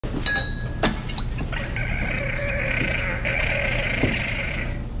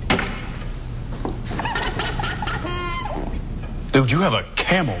Dude, you have a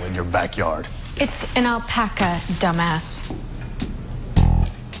camel in your backyard. It's an alpaca, dumbass.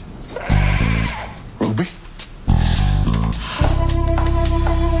 Ruby?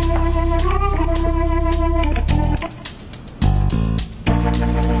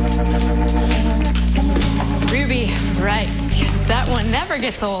 Ruby, right. Because that one never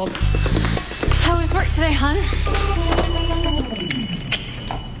gets old. How was work today, hon?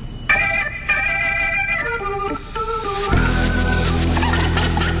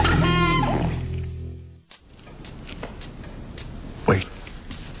 Wait,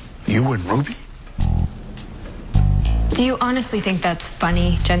 you and Ruby? Do you honestly think that's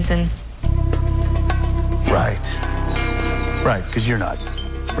funny, Jensen? Right. Right, because you're not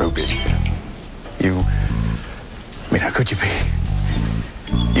Ruby. I mean, how could you be?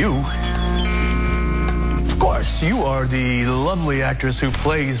 You? Of course, you are the lovely actress who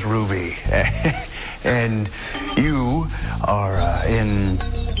plays Ruby. And you are in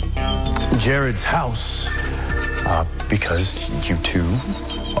Jared's house because you two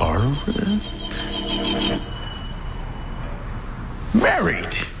are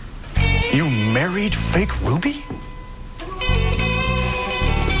married. You married fake Ruby?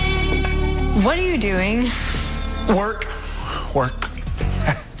 What are you doing? Work.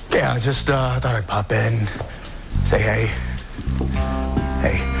 Yeah, just thought I'd pop in, say hey.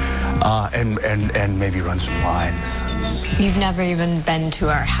 And maybe run some lines. You've never even been to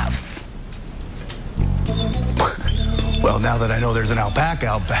our house. Well, now that I know there's an alpaca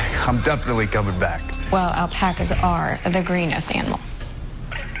out back, I'm definitely coming back. Well, alpacas are the greenest animal.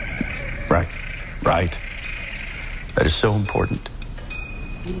 Right. That is so important.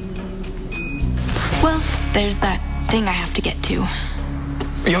 Well, there's that thing I have to get to.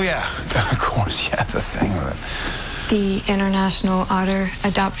 Oh, yeah. Of course, yeah, the thing. The International Otter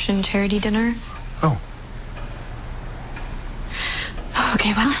Adoption Charity Dinner. Oh.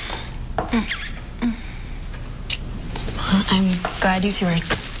 Okay, well. Well, I'm glad you two are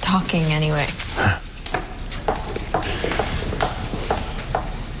talking anyway.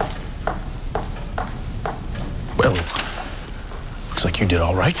 Well, looks like you did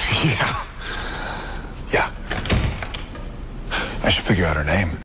all right. Yeah. I should figure out her name.